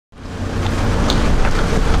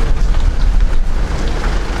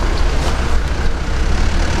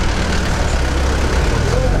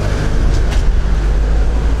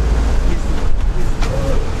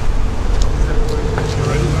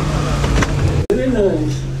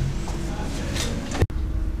nice.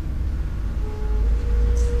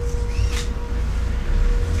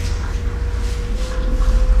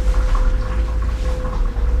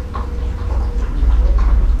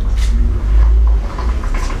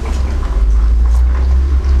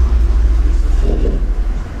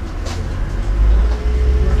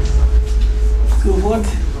 So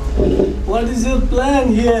what is your plan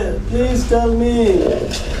here? Please tell me.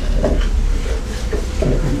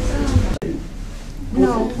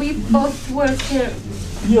 No, we both work here.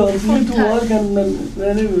 You also need to work and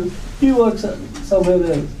then he works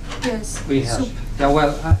somewhere else. Yes. We have. Soup. Yeah,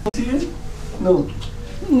 well, See it? No.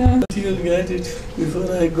 No. You will get it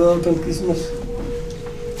before I go out on Christmas.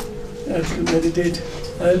 I have to meditate.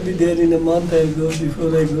 I'll be there in a month. I'll go before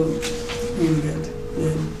I go. You will get it.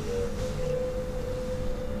 Yeah.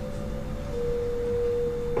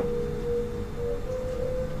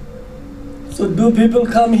 So do people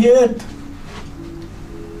come here?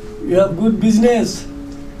 You have good business.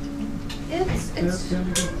 It's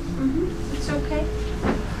okay.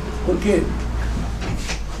 Okay.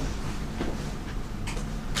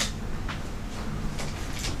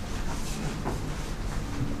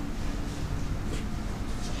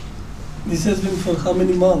 This has been for how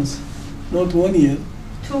many months? Not 1 year.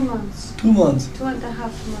 2 months. 2 months. 2.5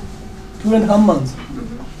 months. 2.5 months.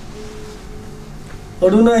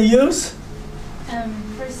 Aruna, years?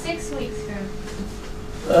 For 6 weeks, sir.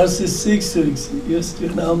 Ours is 6 weeks. Yours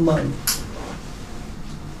 2.5 months.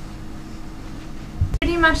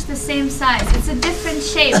 Pretty much the same size. It's a different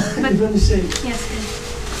shape, but Different shape. yes. Yes.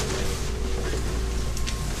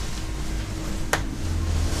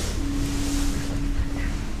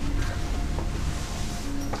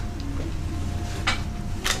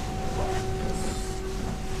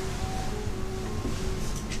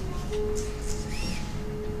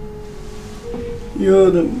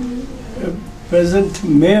 You're the present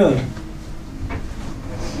mayor.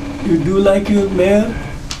 You do like your mayor?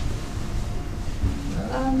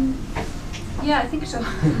 Yeah, I think so.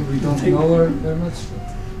 we don't know her very much.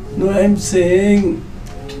 No, I'm saying,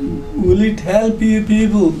 will it help you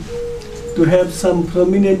people to have some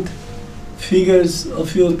prominent figures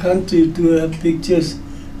of your country, to have pictures?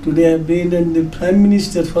 Today I've been, and the Prime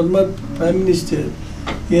Minister, former Prime Minister,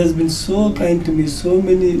 he has been so kind to me, so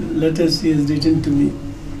many letters he has written to me,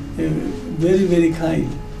 very, very kind.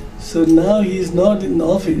 So now he is not in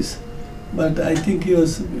office, but I think he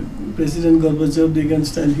was President Gorbachev,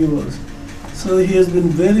 against time he was. So he has been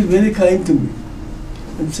very, very kind to me.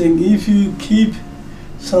 I'm saying, if you keep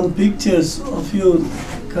some pictures of your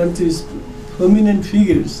country's prominent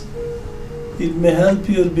figures, it may help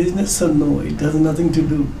your business or no, it has nothing to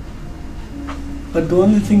do. But the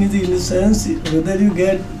only thing is, in a sense, whether you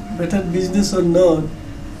get better business or not,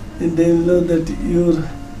 then they will know that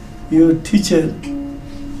your teacher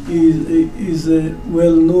is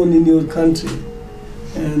well known in your country,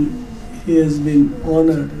 and he has been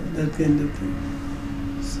honored, that kind of thing.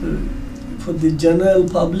 So for the general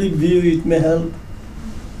public view, it may help.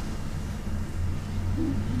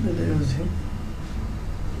 That I was here.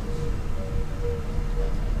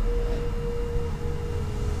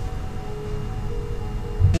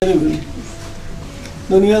 Very good.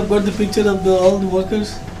 Then you have got the picture of all the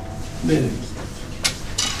workers? Very good.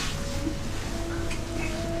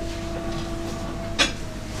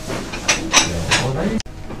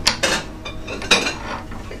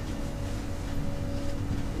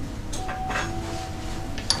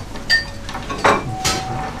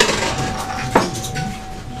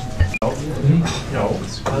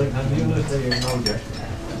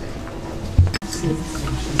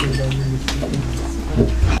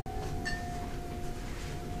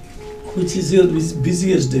 Which is your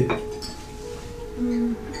busiest day?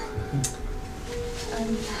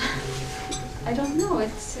 I don't know.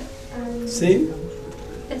 It's Same?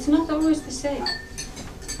 it's not always the same.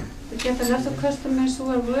 We get a lot of customers who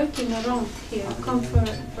are working around here, come for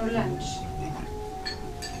lunch.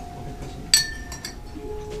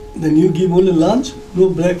 Then you give only lunch, no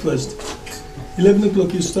breakfast. 11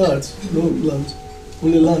 o'clock you start, no lunch,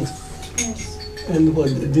 only lunch. Yes. And what,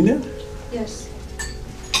 dinner? Yes.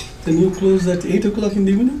 Then you close at 8 o'clock in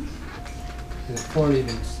the evening? 4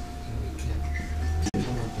 evenings.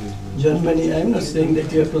 Germany, I'm not saying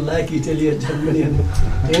that you have to like Italy or Germany,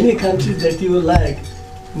 or any country that you like,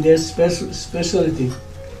 their specialty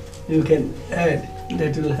you can add,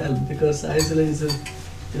 that will help, because Iceland is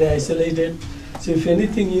very isolated. So if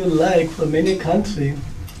anything you like from any country,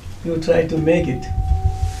 you try to make it,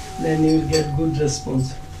 then you will get good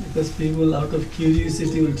response, because people out of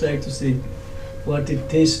curiosity will try to see what it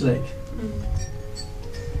tastes like.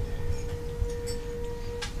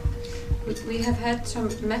 We have had some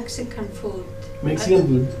Mexican food. Mexican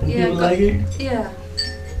food. And people like it? Yeah.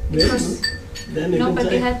 Very Because good. Then you can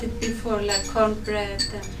nobody try. had it before, like cornbread.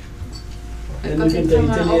 And I Then got you can it try from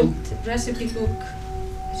our Italian. old recipe book,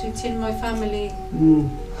 Shri Чинмой family Mm.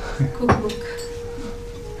 cookbook.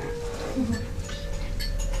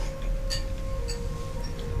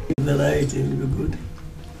 Variety will be good.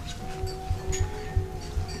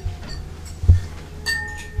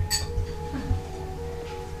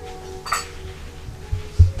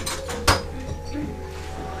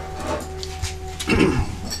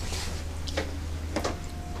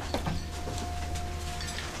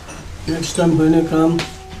 Next time when I come,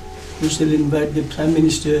 we shall invite the Prime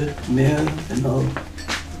Minister, Mayor and all.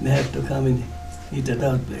 They have to come and eat at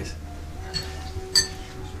our place.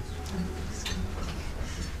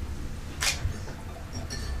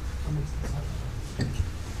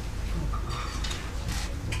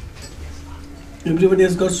 Everybody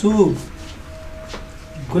has got soup.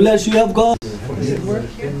 Kulash, you have got. Does it work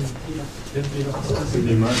here? No,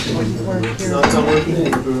 it's not working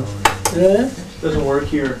here, boo. Yeah? Doesn't work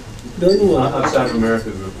here. Don't worry. Outside of America,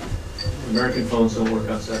 boo. American phones don't work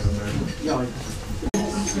outside of America.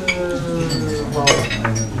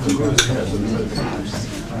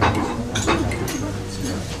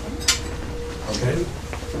 Okay.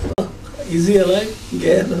 Is he alive?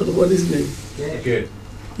 Yeah, what is his name? Good.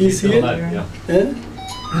 He's Still here? alive, yeah. Eh?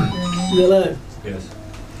 He's alive. Yes.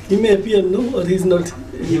 He may appear, no? Or he's not?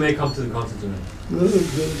 He may come to the concert tonight. Good,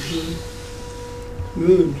 good, good.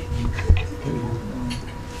 Good.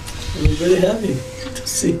 I'm very happy to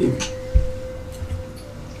see him.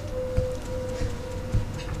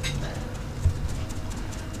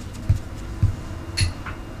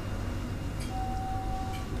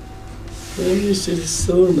 Prime Minister is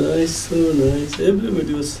so nice, so nice.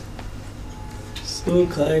 Everybody was so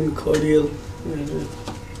kind, cordial.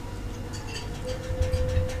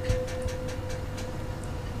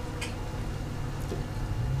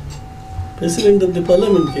 President of the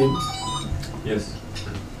Parliament came. Yes.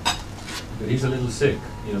 But he's a little sick,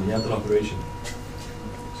 you know, he had an operation.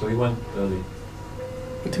 So he went early.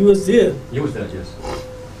 But he was there. He was there, yes.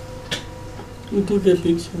 We took a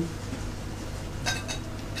picture.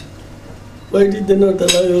 Why did they not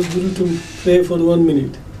allow your Guru to pray for 1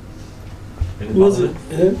 minute? In Who the was it?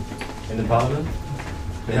 parliament, Eh? in the parliament,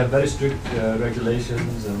 they have very strict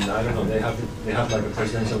regulations, and I don't know, they have like a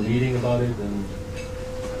presidential meeting about it, and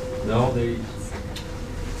no, they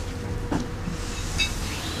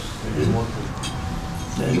didn't want to.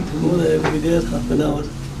 And tomorrow I will be there half an hour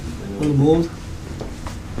or more.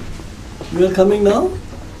 You are coming now?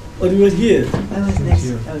 Or you are here? I was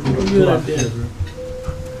next. I was Or you are there?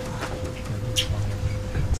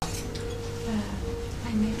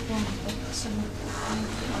 I made one, but some of the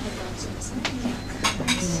other ones and something. Yeah, what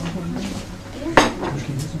do you want?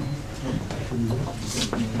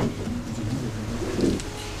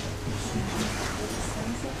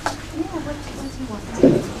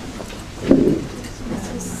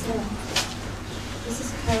 This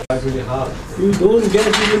is It's really hard. You don't get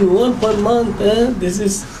even 1 per month. Eh? This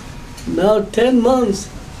is now 10 months.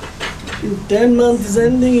 In 10 months is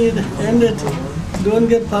ending, it ended. Don't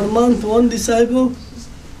get per month 1 disciple.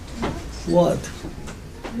 What?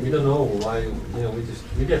 We don't know why, you know,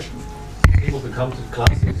 we get people to come to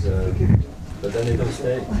classes, but then they don't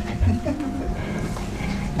stay.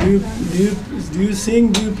 Do you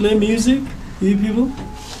sing? Do you play music? You people?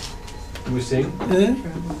 Do we sing? Eh?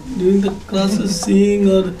 During the classes, sing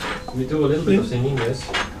or We do a little bit of singing, yes.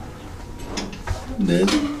 then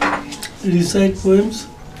recite poems?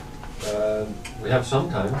 We have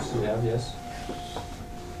sometimes, we have, yes.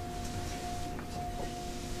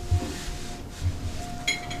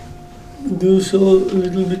 Do you show a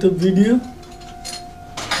little bit of video?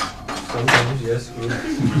 Sometimes, yes. Good.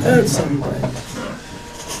 At some time.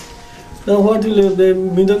 Now what will the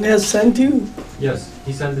Midong has sent you? Yes,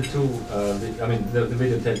 he sent it to, the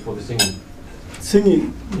videotape for the singing.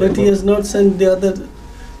 Singing, but he has not sent the other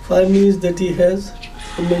 5 minutes that he has,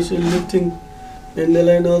 information lifting,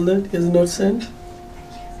 Mandela and all that. He has not sent.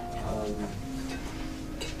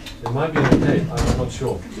 It might be on the tape, I'm not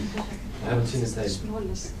sure. I haven't seen the tape.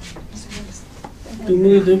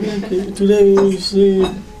 Tomorrow, definitely. Today we will see.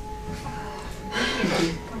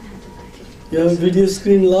 You have video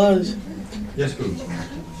screen large. Yes, good.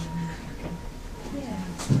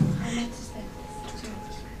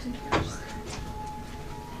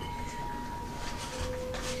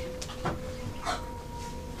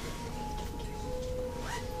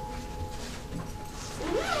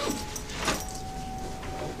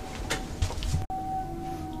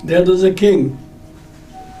 There was a king.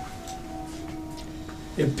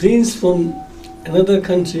 a prince from another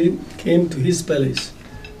country came to his palace.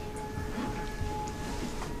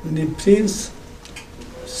 And the prince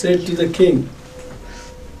said to the king,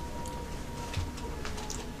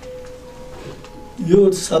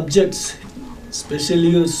 "Your subjects, especially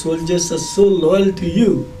your soldiers, are so loyal to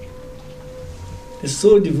you, they're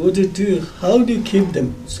so devoted to you. How do you keep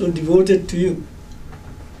them so devoted to you?"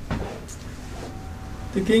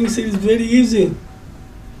 The king said, "It's very easy.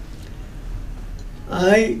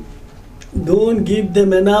 I don't give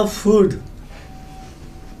them enough food,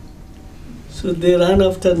 so they run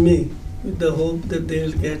after me with the hope that they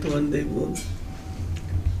will get one day more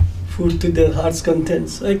food to their heart's content.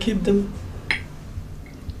 So I give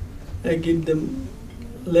them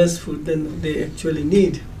less food than they actually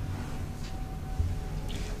need."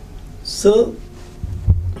 So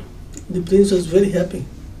the prince was very happy.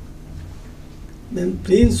 Then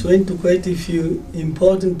prince went to quite a few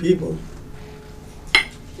important people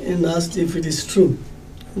and asked if it is true.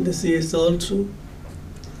 And they say it's all true.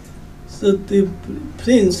 So the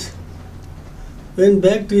prince went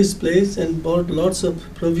back to his place and bought lots of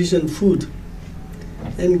provision food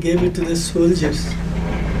and gave it to the soldiers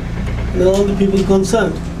and all the people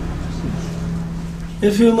concerned.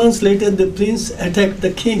 A few months later, the prince attacked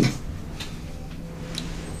the king.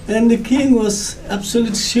 And the king was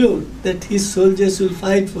absolutely sure that his soldiers will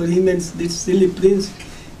fight for him and this silly prince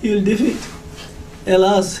he will defeat.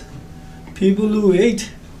 Alas, people who ate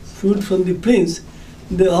food from the prince,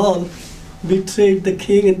 they all betrayed the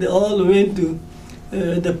king and they all went to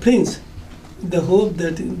the prince with the hope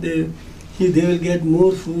that they will get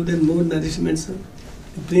more food and more nourishment. So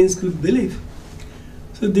the prince could believe.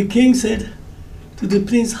 So the king said to the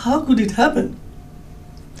prince, "How could it happen?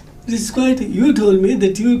 It is quite, you told me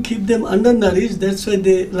that you keep them undernourished, that's why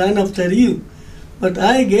they ran after you. But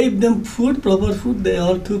I gave them food, proper food, they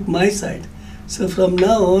all took my side. So from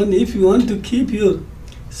now on, if you want to keep your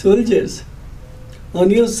soldiers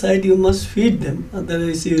on your side, you must feed them,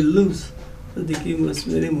 otherwise you will lose." So the king was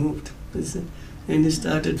very moved, and he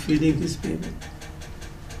started feeding his people.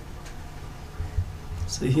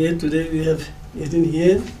 So here today we have eaten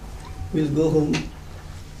here, we'll go home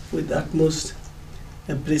with utmost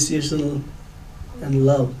appreciation and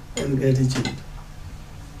love and gratitude.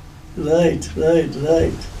 Right.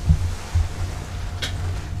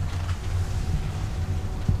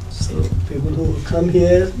 So people who come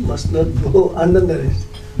here must not go undernourished,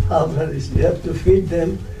 half-nourished. You have to feed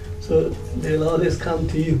them, so they'll always come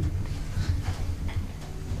to you.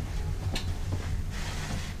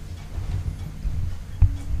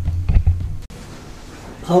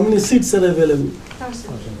 How many seats are available?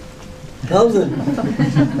 1,000.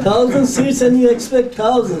 1,000 seats and you expect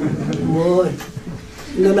 1,000. Boy.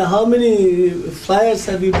 Then how many flyers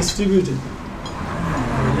have you distributed?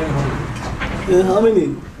 How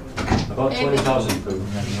many? About 20,000.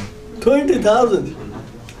 20,000.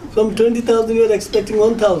 From 20,000 you are expecting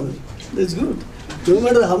 1,000. That's good. No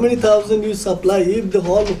matter how many thousand you supply, if the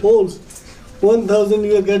hall holds 1,000,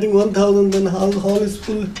 you are getting 1,000, then how the hall is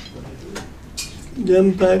full,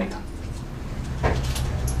 jam-packed.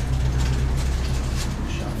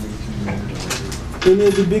 Any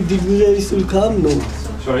of the big dignitaries will come? No.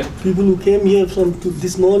 Sorry? People who came here from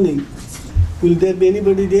this morning, will there be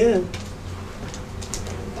anybody there?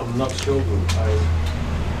 I'm not sure.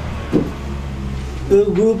 Your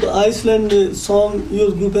group, Iceland song,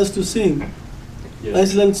 your group has to sing. Yes.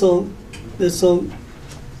 Iceland song, that song,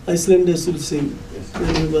 Icelanders will sing. Yes.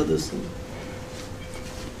 And your brothers sing.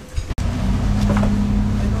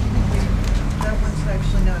 That one's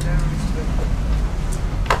actually not ours,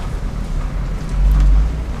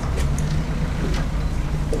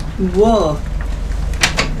 Wow,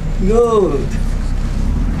 good.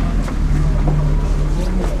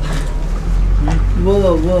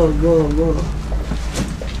 Wow.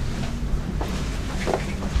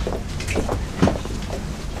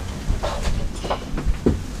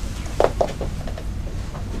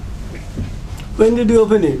 When did you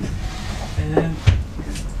open it?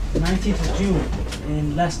 19th of June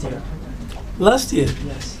in last year. Last year?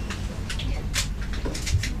 Yes.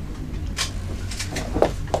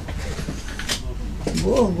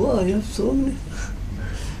 Wow, you have so many.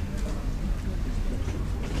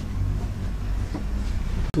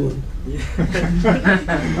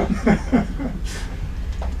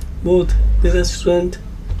 Both the restaurant,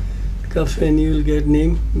 cafe, and you will get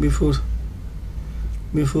name before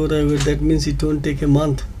I will. That means it won't take a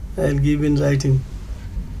month. I'll give in writing.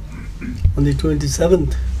 On the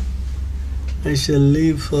 27th, I shall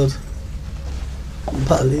leave for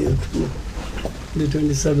Bali. The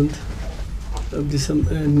 27th of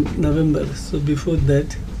November. So before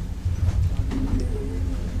that,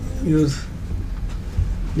 your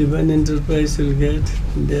divine enterprise will get,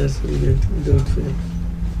 and theirs will get without fail.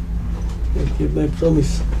 I keep my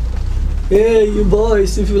promise. Hey, you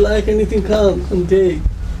boys, if you like anything, come and take.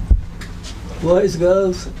 Boys,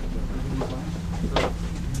 girls.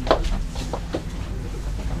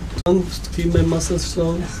 To keep my muscles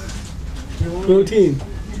strong. Protein.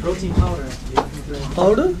 Protein powder.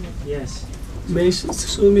 Powder? Yes. May you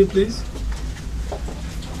show me, please?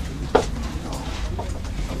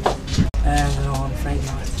 No, I'm afraid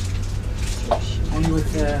not. Only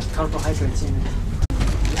with carbohydrates in it.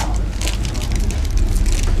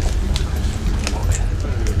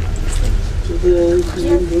 So can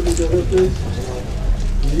you go to the other place?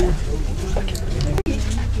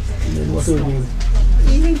 And then what will you do?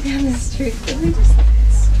 Eating down the street. We just,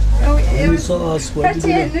 oh, it You was. saw us, what did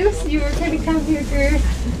Actually, I you do? knew you were going to come here, girl.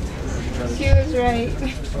 She was right.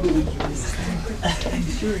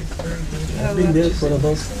 I've been there for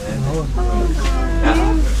about an hour.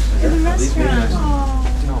 In the restaurant.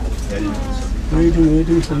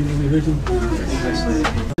 Waiting for you, waiting.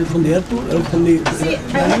 From the airport or from the... See, I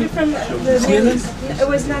heard it from the CNN? news. It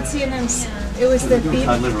was not CNN. It was the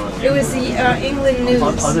it was the England news.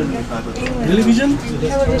 England. Television?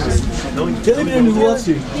 Television. Television you watched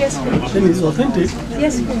it. Yes, please. Then it's authentic.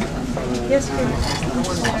 Yes, please. Yes, please.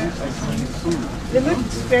 It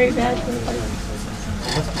looked very bad.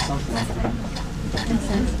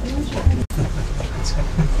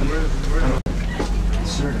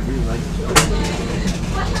 Sir, I really like it.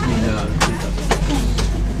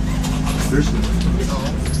 There's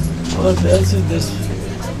What else is this?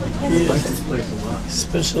 I like this place a lot.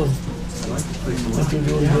 Special. I like this place a What lot. you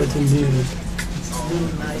do what in here.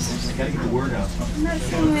 Gotta get the word out. I'm not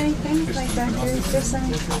seeing many things like that here. It's just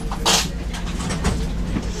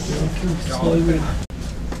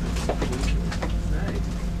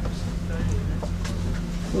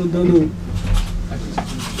Oh, Danu.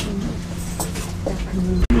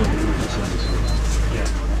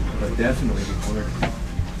 But definitely the corner.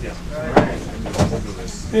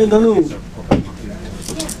 Hey, Danu.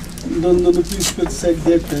 Danu, please put aside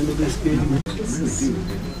that kind of escape.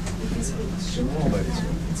 It's small, but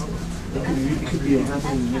it could be a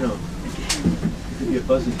happening, it could be a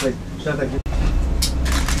buzzing place. It's not like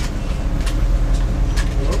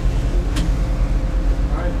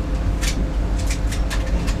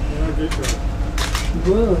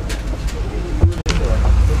Well.